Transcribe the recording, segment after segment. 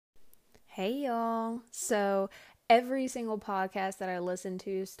Hey y'all. So every single podcast that I listen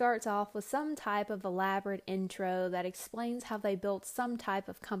to starts off with some type of elaborate intro that explains how they built some type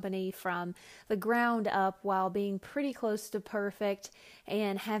of company from the ground up while being pretty close to perfect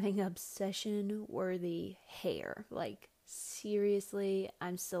and having obsession worthy hair. Like, seriously,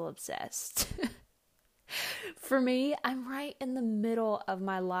 I'm still obsessed. For me, I'm right in the middle of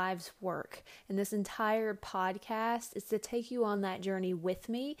my life's work, and this entire podcast is to take you on that journey with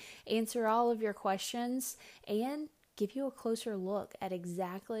me, answer all of your questions, and give you a closer look at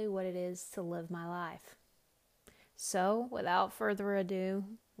exactly what it is to live my life. So, without further ado,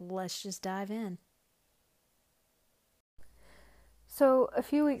 let's just dive in. So, a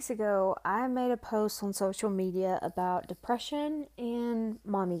few weeks ago, I made a post on social media about depression and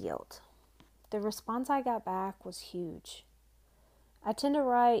mommy guilt. The response I got back was huge. I tend to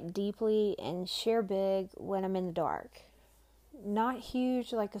write deeply and share big when I'm in the dark. Not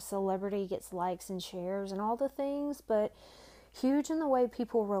huge like a celebrity gets likes and shares and all the things, but huge in the way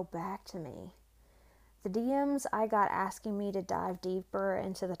people wrote back to me. The DMs I got asking me to dive deeper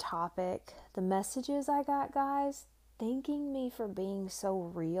into the topic, the messages I got, guys, thanking me for being so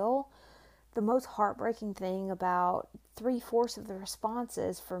real. The most heartbreaking thing about 3/4 of the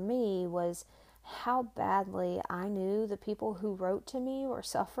responses for me was how badly I knew the people who wrote to me were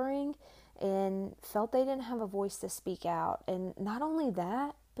suffering and felt they didn't have a voice to speak out. And not only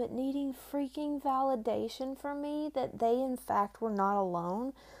that, but needing freaking validation from me that they in fact were not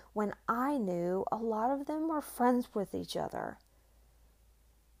alone when I knew a lot of them were friends with each other.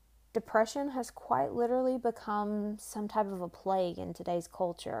 Depression has quite literally become some type of a plague in today's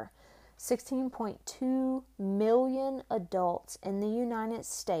culture. 16.2 million adults in the United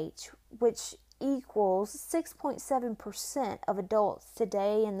States, which equals 6.7% of adults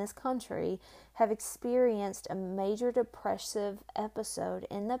today in this country, have experienced a major depressive episode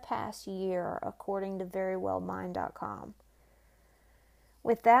in the past year, according to verywellmind.com.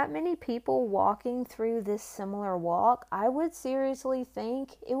 With that many people walking through this similar walk, I would seriously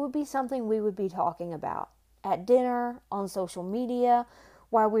think it would be something we would be talking about at dinner, on social media,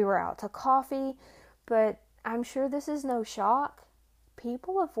 while we were out to coffee. But I'm sure this is no shock.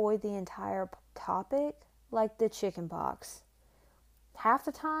 People avoid the entire topic like the chicken pox. Half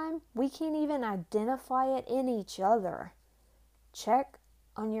the time, we can't even identify it in each other. Check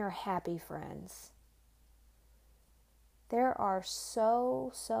on your happy friends. There are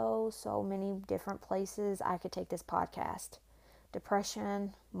so many different places I could take this podcast.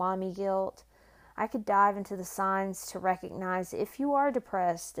 Depression, mommy guilt. I could dive into the signs to recognize if you are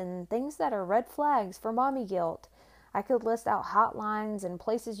depressed and things that are red flags for mommy guilt. I could list out hotlines and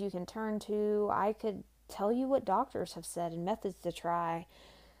places you can turn to. I could tell you what doctors have said and methods to try.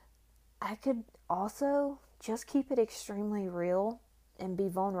 I could also just keep it extremely real and be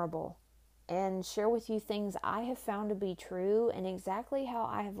vulnerable and share with you things I have found to be true and exactly how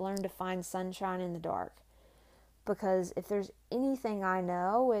I have learned to find sunshine in the dark. Because if there's anything I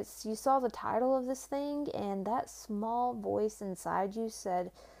know, it's you saw the title of this thing and that small voice inside you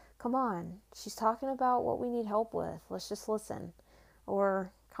said, come on, she's talking about what we need help with. Let's just listen.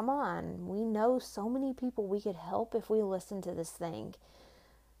 Or, come on, we know so many people we could help if we listen to this thing.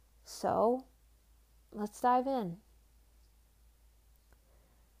 So, let's dive in.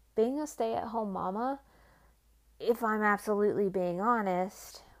 Being a stay-at-home mama, if I'm absolutely being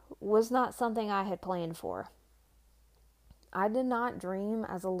honest, was not something I had planned for. I did not dream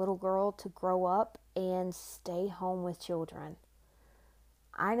as a little girl to grow up and stay home with children.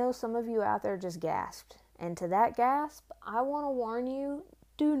 I know some of you out there just gasped. And to that gasp, I want to warn you,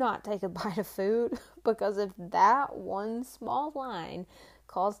 do not take a bite of food, because if that one small line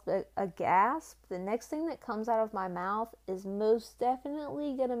caused a gasp, the next thing that comes out of my mouth is most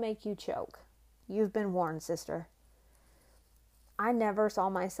definitely going to make you choke. You've been warned, sister. I never saw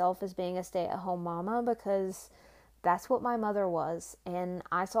myself as being a stay-at-home mama because that's what my mother was, and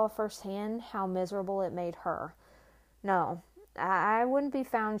I saw firsthand how miserable it made her. No, I wouldn't be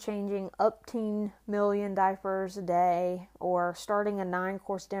found changing upteen million diapers a day or starting a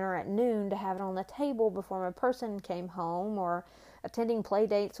 9-course dinner at noon to have it on the table before my person came home, or attending play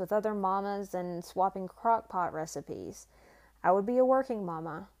dates with other mamas and swapping crock pot recipes. I would be a working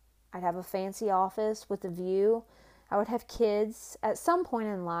mama. I'd have a fancy office with a view. I would have kids at some point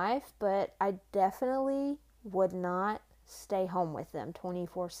in life, but I definitely would not stay home with them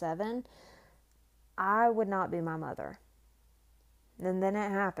 24/7. I would not be my mother. And then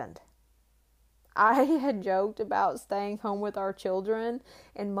it happened. I had joked about staying home with our children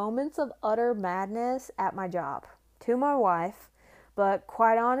in moments of utter madness at my job to my wife, but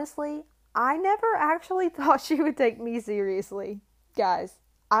quite honestly, I never actually thought she would take me seriously. Guys,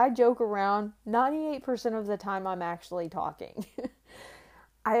 I joke around 98% of the time I'm actually talking.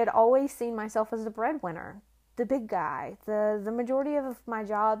 I had always seen myself as the breadwinner, the big guy. The majority of my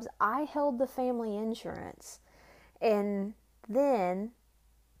jobs, I held the family insurance. And then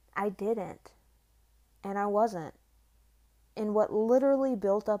I didn't. And I wasn't. And what literally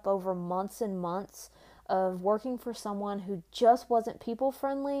built up over months and months of working for someone who just wasn't people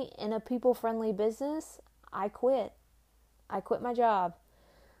friendly in a people friendly business, I quit. I quit my job.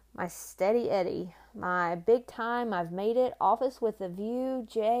 My steady Eddie, my big time, I've made it, office with a view,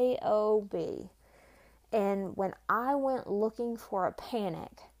 job. And when I went looking for a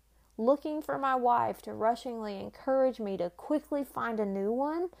panic, looking for my wife to rushingly encourage me to quickly find a new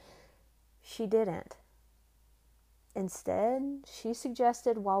one, she didn't. Instead, she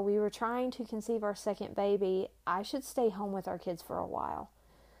suggested while we were trying to conceive our second baby, I should stay home with our kids for a while.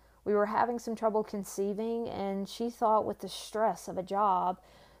 We were having some trouble conceiving, and she thought with the stress of a job,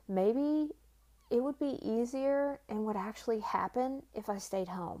 maybe it would be easier and would actually happen if I stayed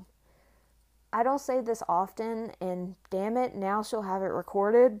home. I don't say this often, and damn it, now she'll have it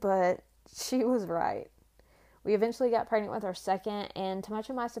recorded, but she was right. We eventually got pregnant with our second, and to much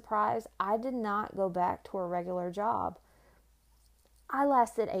of my surprise, I did not go back to a regular job. I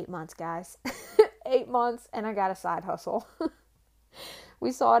lasted 8 months, guys. 8 months, and I got a side hustle.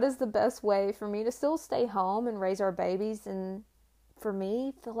 We saw it as the best way for me to still stay home and raise our babies, and for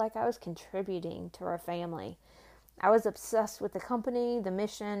me, feel like I was contributing to our family. I was obsessed with the company, the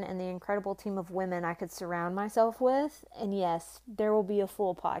mission, and the incredible team of women I could surround myself with. And yes, there will be a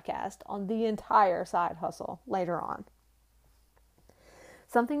full podcast on the entire side hustle later on.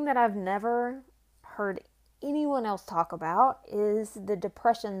 Something that I've never heard anyone else talk about is the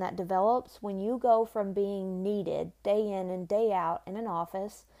depression that develops when you go from being needed day in and day out in an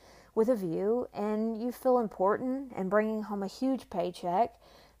office with a view and you feel important and bringing home a huge paycheck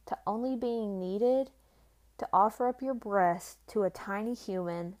to only being needed to offer up your breast to a tiny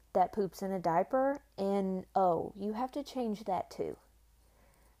human that poops in a diaper, and oh, you have to change that too.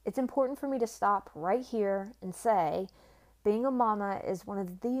 It's important for me to stop right here and say, being a mama is one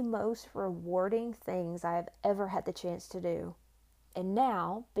of the most rewarding things I have ever had the chance to do. And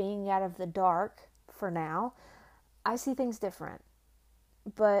now, being out of the dark, for now, I see things different.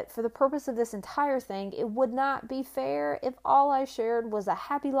 But for the purpose of this entire thing, it would not be fair if all I shared was a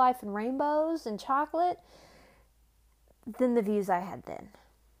happy life and rainbows and chocolate than the views I had then.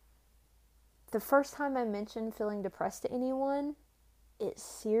 The first time I mentioned feeling depressed to anyone, it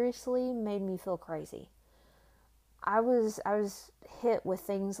seriously made me feel crazy. I was hit with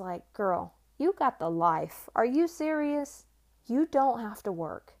things like, girl, you got the life. Are you serious? You don't have to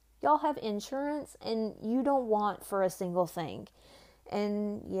work. Y'all have insurance and you don't want for a single thing.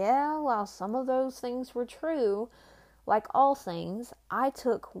 And yeah, while some of those things were true, like all things, I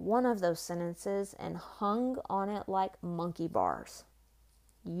took one of those sentences and hung on it like monkey bars.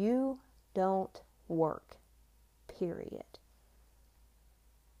 You don't work. Period.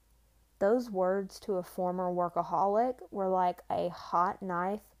 Those words to a former workaholic were like a hot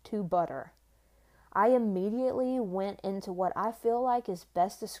knife to butter. I immediately went into what I feel like is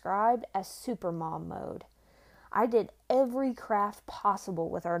best described as supermom mode. I did every craft possible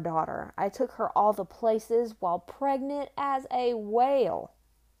with our daughter. I took her all the places while pregnant as a whale.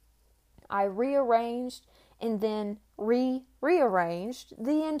 I rearranged and then rearranged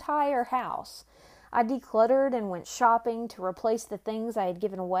the entire house. I decluttered and went shopping to replace the things I had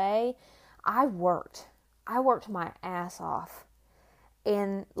given away. I worked my ass off.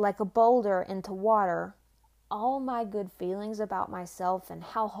 And like a boulder into water, all my good feelings about myself and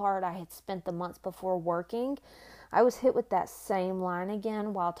how hard I had spent the months before working, I was hit with that same line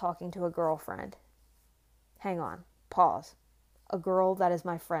again while talking to a girlfriend. Hang on, pause. A girl that is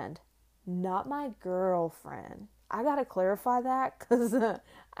my friend, not my girlfriend. I gotta clarify that because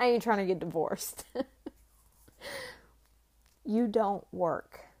I ain't trying to get divorced. You don't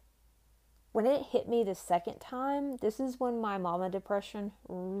work. When it hit me the second time, this is when my mama depression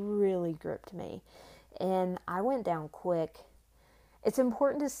really gripped me. And I went down quick. It's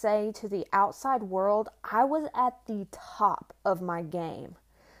important to say to the outside world, I was at the top of my game.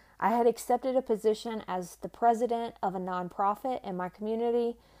 I had accepted a position as the president of a nonprofit in my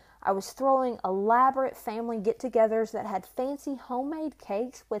community. I was throwing elaborate family get-togethers that had fancy homemade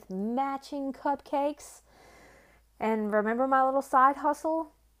cakes with matching cupcakes. And remember my little side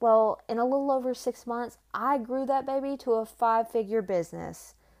hustle? Well, in a little over 6 months, I grew that baby to a 5-figure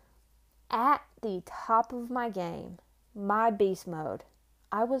business. At the top of my game, my beast mode,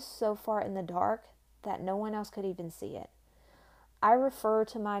 I was so far in the dark that no one else could even see it. I refer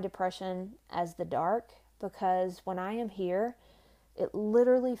to my depression as the dark because when I am here, It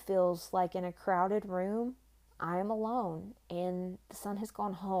literally feels like in a crowded room, I am alone and the sun has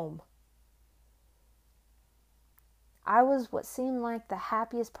gone home. I was what seemed like the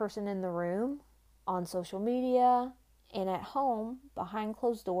happiest person in the room, on social media and at home behind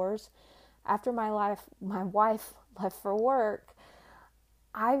closed doors. After my wife left for work,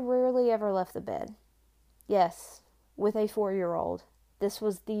 I rarely ever left the bed. Yes, with a 4-year-old. This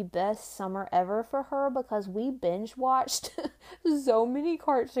was the best summer ever for her because we binge watched so many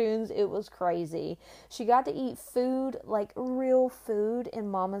cartoons. It was crazy. She got to eat food, like real food, in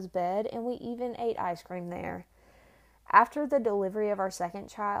Mama's bed, and we even ate ice cream there. After the delivery of our second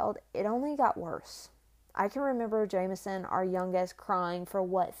child, it only got worse. I can remember Jameson, our youngest, crying for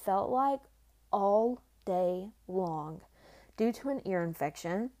what felt like all day long due to an ear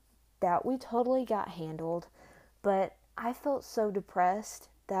infection that we totally got handled, but I felt so depressed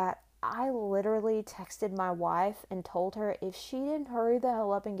that I literally texted my wife and told her if she didn't hurry the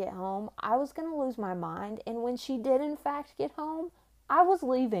hell up and get home, I was going to lose my mind, and when she did in fact get home, I was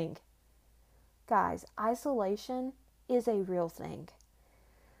leaving. Guys, isolation is a real thing.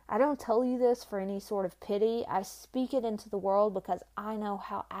 I don't tell you this for any sort of pity. I speak it into the world because I know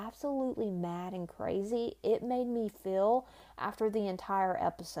how absolutely mad and crazy it made me feel after the entire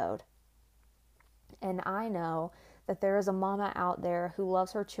episode. And I know that there is a mama out there who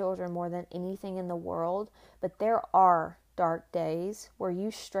loves her children more than anything in the world, but there are dark days where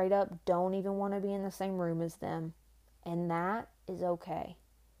you straight up don't even want to be in the same room as them. And that is okay.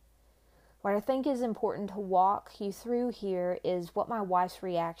 What I think is important to walk you through here is what my wife's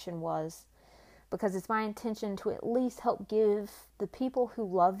reaction was, because it's my intention to at least help give the people who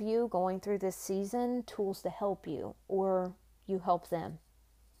love you going through this season tools to help you, or you help them.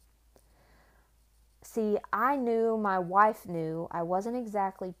 See, I knew, my wife knew, I wasn't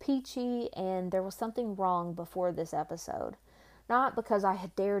exactly peachy and there was something wrong before this episode. Not because I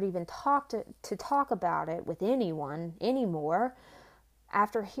had dared even talk about it with anyone anymore.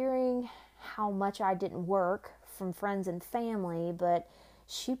 After hearing how much I didn't work from friends and family, but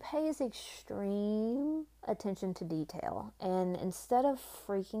she pays extreme attention to detail. And instead of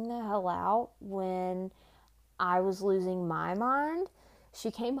freaking the hell out when I was losing my mind,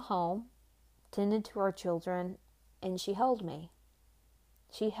 she came home, tended to our children, and she held me.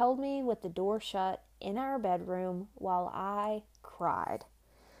 She held me with the door shut in our bedroom while I cried.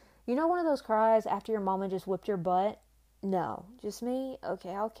 You know, one of those cries after your mama just whipped your butt? No, just me?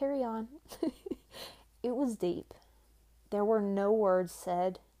 Okay, I'll carry on. It was deep. There were no words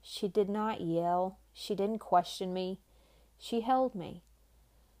said. She did not yell. She didn't question me. She held me.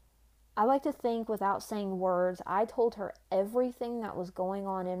 I like to think without saying words, I told her everything that was going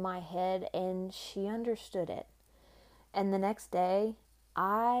on in my head and she understood it. And the next day,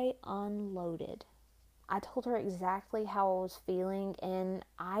 I unloaded. I told her exactly how I was feeling and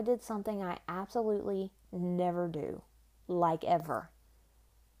I did something I absolutely never do. Like ever.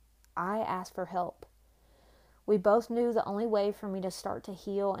 I asked for help. We both knew the only way for me to start to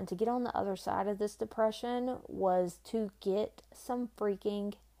heal and to get on the other side of this depression was to get some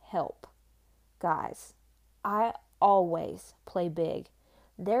freaking help. Guys, I always play big.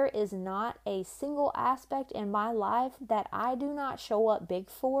 There is not a single aspect in my life that I do not show up big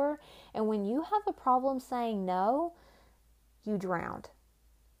for, and when you have a problem saying no, you drowned.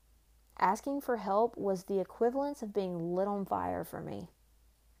 Asking for help was the equivalence of being lit on fire for me.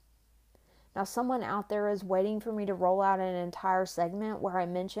 Now, someone out there is waiting for me to roll out an entire segment where I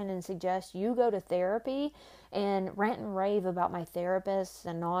mention and suggest you go to therapy and rant and rave about my therapist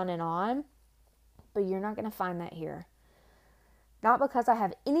and on, but you're not going to find that here. Not because I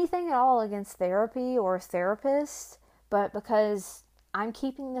have anything at all against therapy or therapists, but because I'm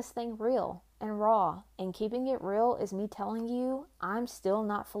keeping this thing real and raw. And keeping it real is me telling you I'm still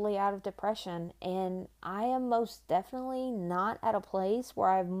not fully out of depression. And I am most definitely not at a place where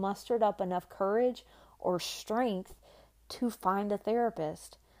I've mustered up enough courage or strength to find a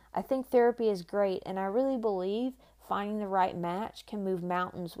therapist. I think therapy is great, and I really believe finding the right match can move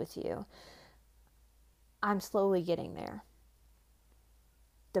mountains with you. I'm slowly getting there.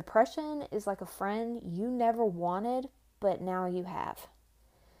 Depression is like a friend you never wanted, but now you have.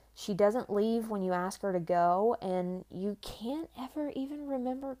 She doesn't leave when you ask her to go, and you can't ever even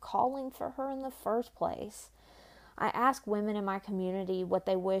remember calling for her in the first place. I ask women in my community what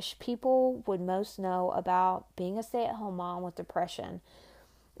they wish people would most know about being a stay-at-home mom with depression.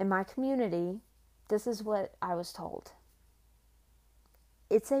 In my community, this is what I was told.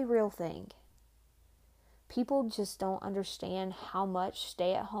 It's a real thing. People just don't understand how much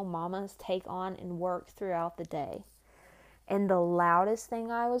stay-at-home mamas take on and work throughout the day. And the loudest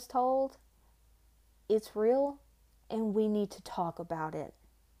thing I was told, it's real and we need to talk about it.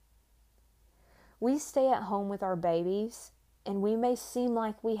 We stay at home with our babies, and we may seem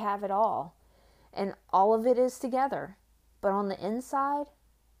like we have it all, and all of it is together. But on the inside,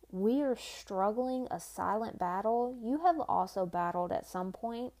 we are struggling a silent battle you have also battled at some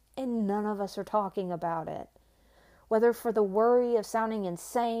point, and none of us are talking about it. Whether for the worry of sounding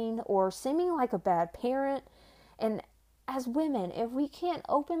insane or seeming like a bad parent. And as women, if we can't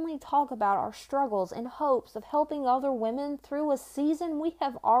openly talk about our struggles in hopes of helping other women through a season we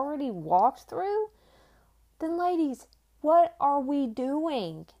have already walked through, then ladies, what are we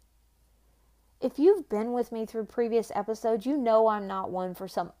doing? If you've been with me through previous episodes, you know I'm not one for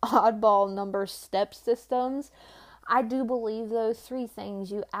some oddball number step systems. I do believe those 3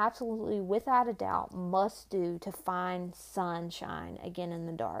 things you absolutely, without a doubt, must do to find sunshine again in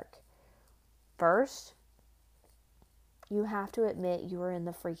the dark. First, you have to admit you are in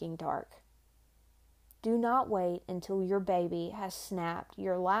the freaking dark. Do not wait until your baby has snapped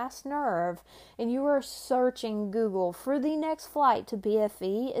your last nerve and you are searching Google for the next flight to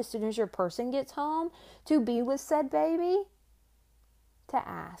BFE as soon as your person gets home to be with said baby, to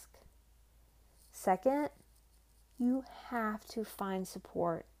ask. Second, you have to find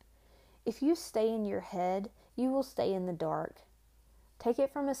support. If you stay in your head, you will stay in the dark. Take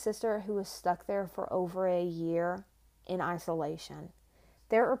it from a sister who was stuck there for over a year in isolation.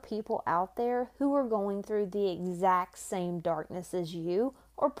 There are people out there who are going through the exact same darkness as you,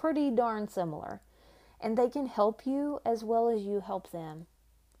 or pretty darn similar. And they can help you as well as you help them.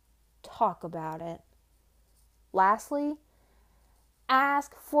 Talk about it. Lastly,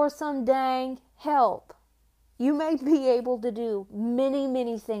 ask for some dang help. You may be able to do many,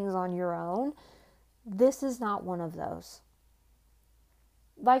 many things on your own. This is not one of those.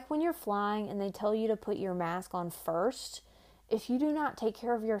 Like when you're flying and they tell you to put your mask on first, if you do not take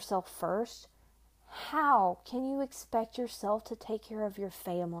care of yourself first, how can you expect yourself to take care of your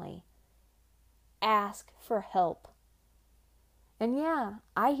family? Ask for help. And yeah,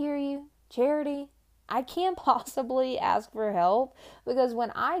 I hear you, Charity. I can't possibly ask for help because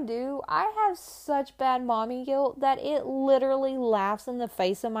when I do, I have such bad mommy guilt that it literally laughs in the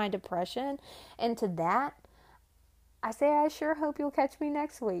face of my depression. And to that, I say I sure hope you'll catch me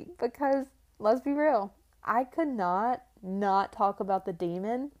next week because let's be real, I could not talk about the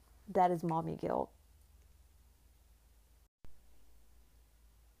demon that is mommy guilt.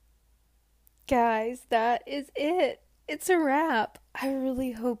 Guys, that is it. It's a wrap. I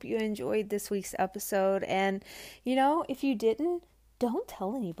really hope you enjoyed this week's episode. And, if you didn't, don't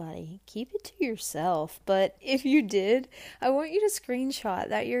tell anybody. Keep it to yourself. But if you did, I want you to screenshot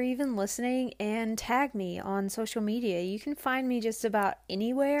that you're even listening and tag me on social media. You can find me just about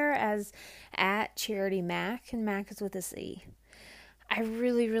anywhere as @CharityMac, and Mac is with a C. I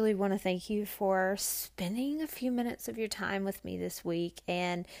really, really want to thank you for spending a few minutes of your time with me this week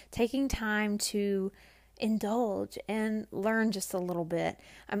and taking time to indulge and learn just a little bit.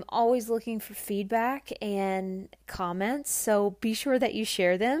 I'm always looking for feedback and comments, so be sure that you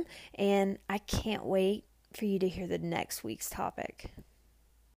share them, and I can't wait for you to hear the next week's topic.